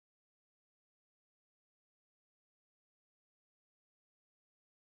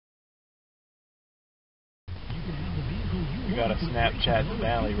got a Snapchat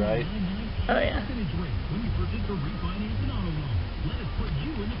Valley, right? Oh yeah.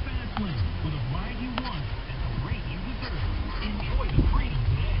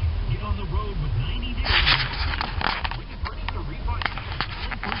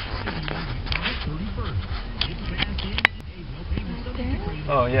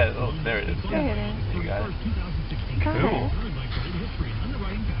 Oh yeah, oh there it is. There it is. You got it. Cool.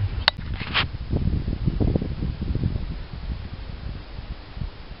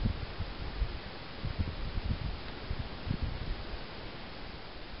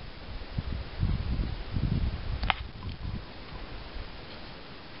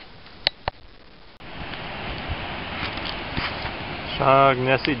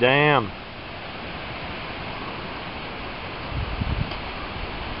 Shaughnessy Dam.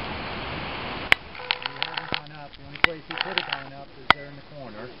 The only place he could have gone up is there in the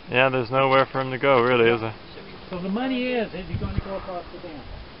corner. Yeah, there's nowhere for him to go, really, is there? So the money is he going to go across the dam?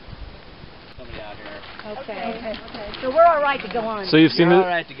 Somebody out here. Okay. So we're all right to go on. So you've seen You're this? all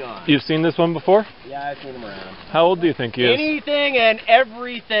right to go on. You've seen this one before? Yeah, I've seen him around. How old do you think he is? Anything and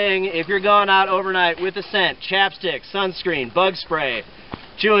everything, if you're going out overnight with a scent, chapstick, sunscreen, bug spray,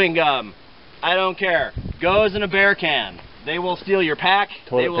 chewing gum, I don't care. Goes in a bear can. They will steal your pack.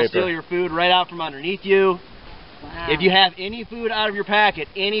 Toilet they will paper. steal your food right out from underneath you. Wow. If you have any food out of your pack at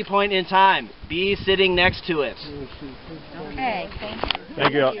any point in time, be sitting next to it. Okay.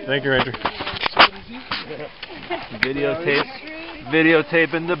 Thank you, Ranger.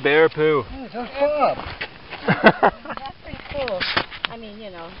 Videotaping the bear poo. Hey, that's Bob. That's pretty cool. I mean,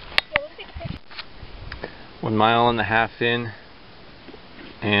 you know. 1.5 miles in,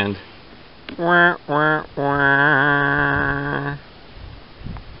 and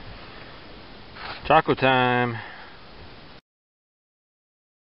taco time.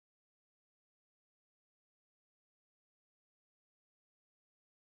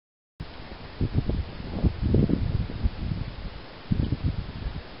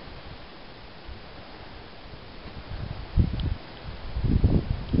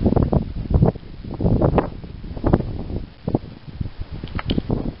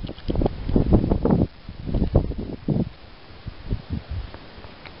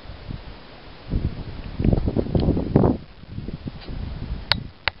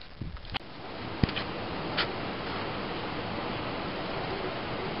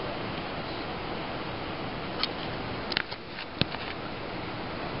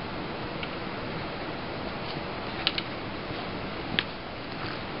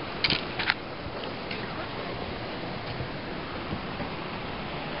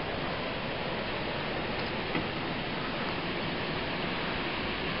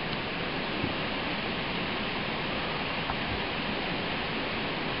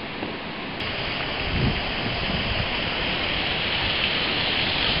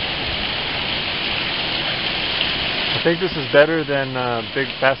 I think this is better than Big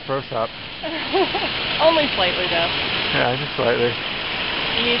Bass Pro Shop. Only slightly though. Yeah, just slightly.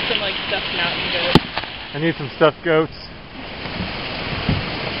 You need some like stuffed mountain goats. I need some stuffed goats.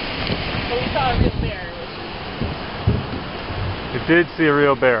 But we saw a real bear. You did see a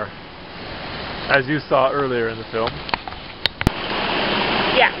real bear, as you saw earlier in the film.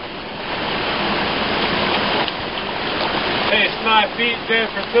 Yeah. Hey, it's my feet, San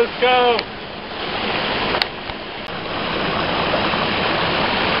Francisco!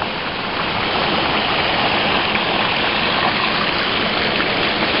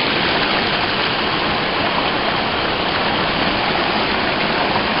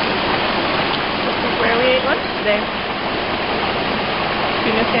 Where we ate lunch today.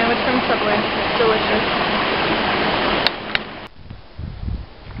 Tuna sandwich from Subway. Delicious.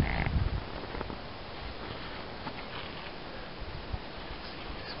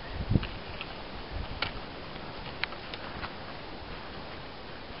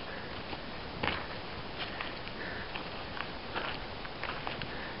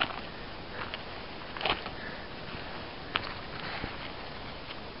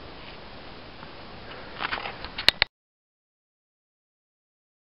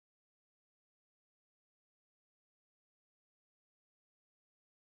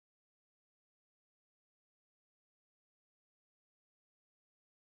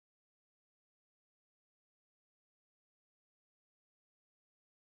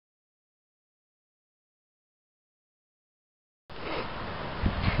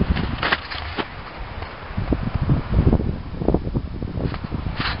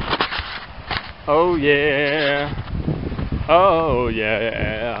 Oh yeah, oh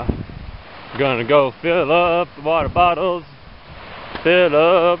yeah. Gonna go fill up the water bottles, fill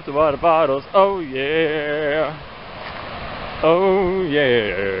up the water bottles, oh yeah. Oh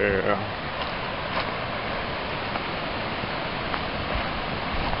yeah.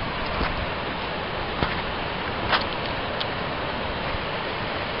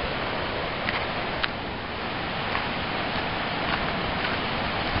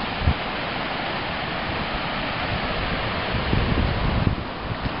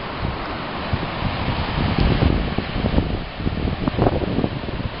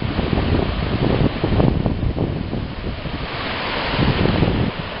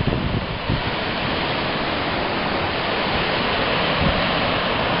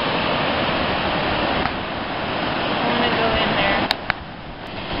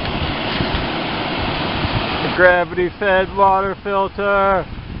 Gravity-fed water filter.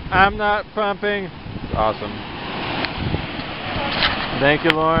 I'm not pumping. It's awesome. Thank you,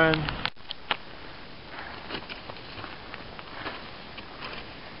 Lauren.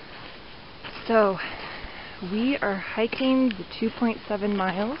 So, we are hiking the 2.7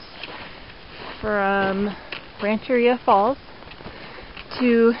 miles from Rancheria Falls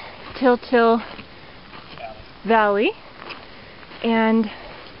to Tiltil Valley, and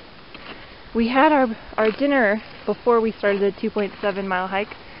we had our dinner before we started the 2.7 mile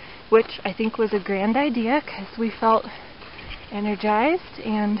hike, which I think was a grand idea because we felt energized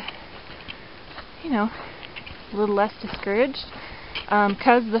and, you know, a little less discouraged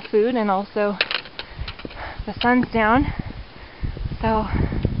because of the food, and also the sun's down, so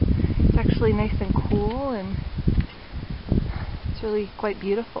it's actually nice and cool and it's really quite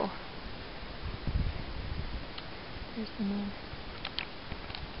beautiful. Here's the moon.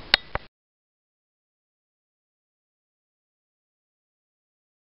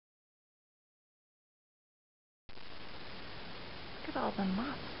 Look at all the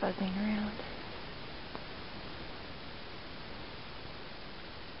moths buzzing around.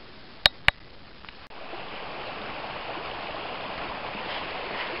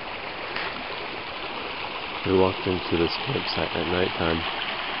 We walked into this campsite at nighttime,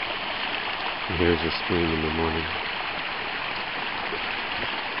 and here's a stream in the morning.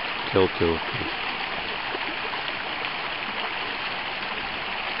 Tiltil.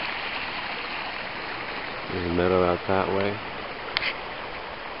 There's a meadow out that way.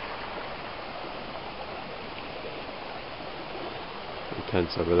 Some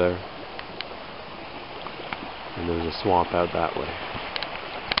tents over there. And there's a swamp out that way.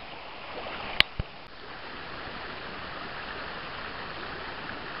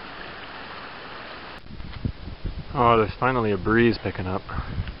 Oh, there's finally a breeze picking up.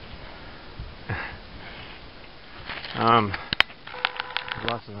 There's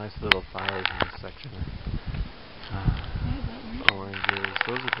lots of nice little flowers in this section. Oranges,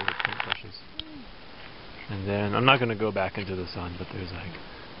 those are the paintbrushes. And then, I'm not going to go back into the sun, but there's like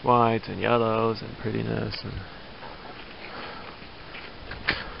whites and yellows and prettiness. And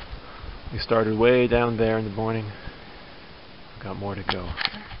we started way down there in the morning. We've got more to go.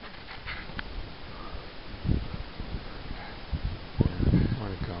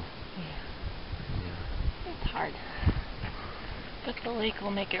 It's hard, but the lake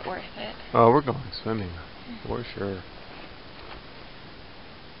will make it worth it. Oh, we're going swimming, for sure.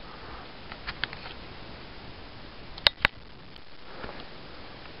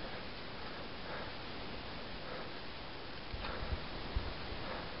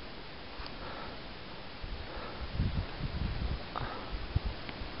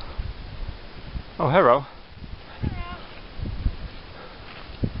 Oh, hello.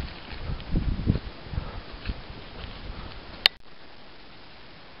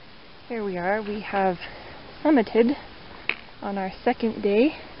 Here we are. We have summited on our second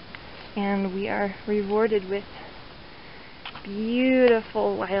day, and we are rewarded with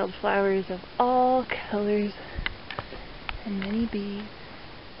beautiful wildflowers of all colors, and many bees,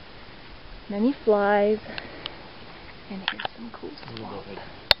 many flies, and here's some cool swamp.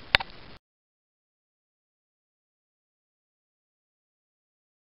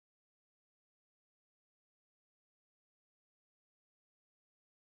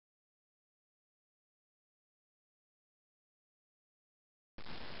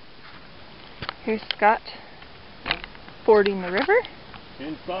 Here's Scott fording the river.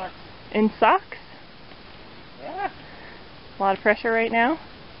 In socks. In socks. Ah. A lot of pressure right now.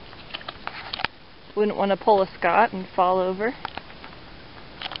 Wouldn't want to pull a Scott and fall over.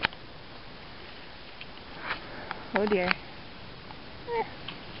 Oh dear.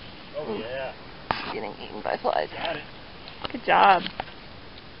 Oh yeah. Getting eaten by flies. Got it. Good job.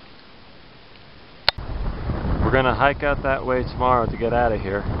 We're gonna hike out that way tomorrow to get out of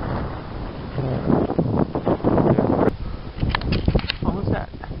here. Almost that.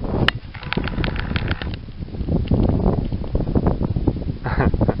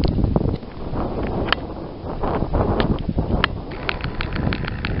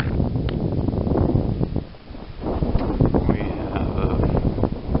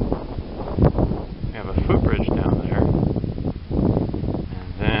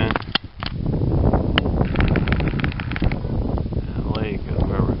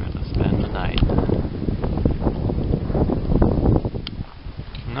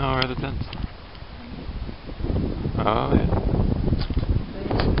 the tents? Oh, yeah.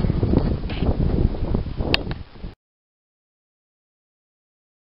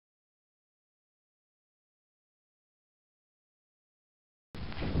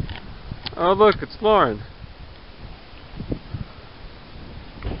 Oh, look, it's Lauren.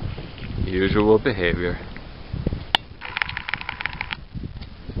 Usual behavior.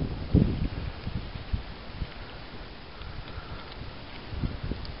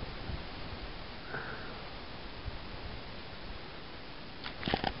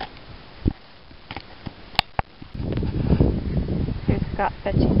 Here's Scott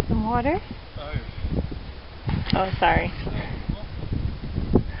fetching some water. Oh, sorry.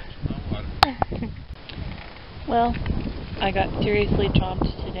 Well, I got seriously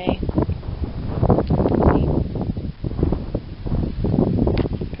chomped today.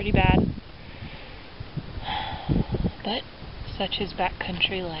 Pretty bad. But such is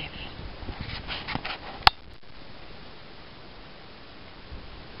backcountry life.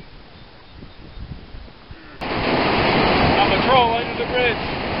 I'm a troll under the bridge.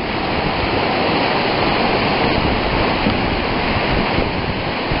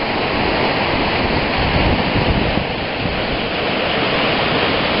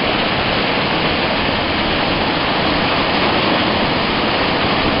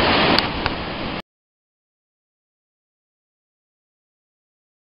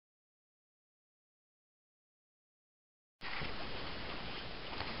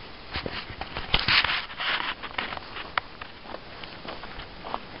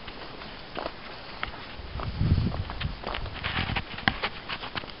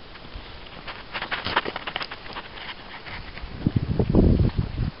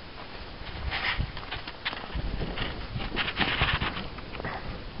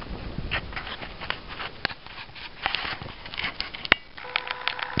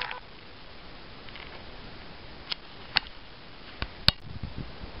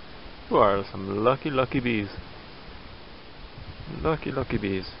 You are some lucky, lucky bees. Lucky, lucky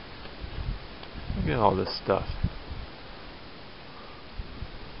bees. Look at all this stuff.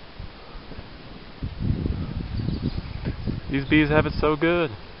 These bees have it so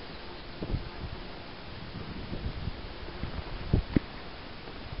good.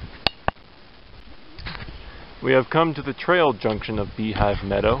 We have come to the trail junction of Beehive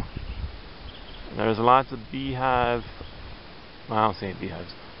Meadow. There's lots of beehive, well, I don't say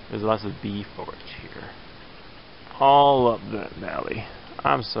beehives. There's lots of bee forage here. All up that valley.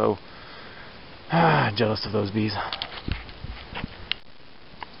 I'm so jealous of those bees.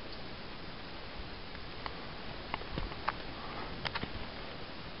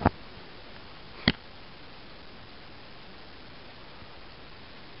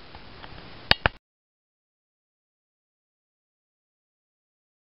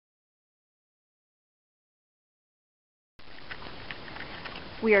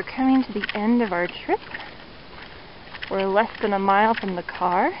 We are coming to the end of our trip. We're less than a mile from the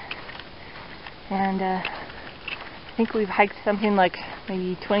car, and I think we've hiked something like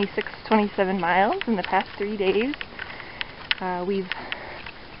maybe 26, 27 miles in the past 3 days. We've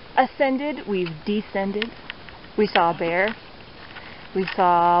ascended, we've descended. We saw a bear, we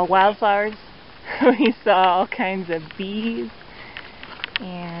saw wildflowers, we saw all kinds of bees,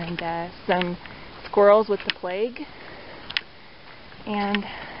 and some squirrels with the plague. And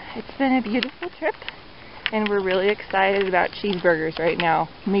it's been a beautiful trip, and we're really excited about cheeseburgers right now.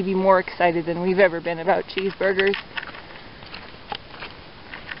 Maybe more excited than we've ever been about cheeseburgers.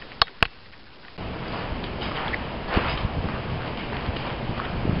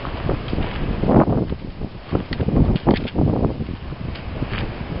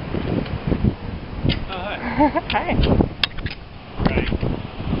 Oh, hi. Hi.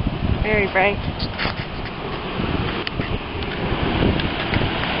 Right. Very bright.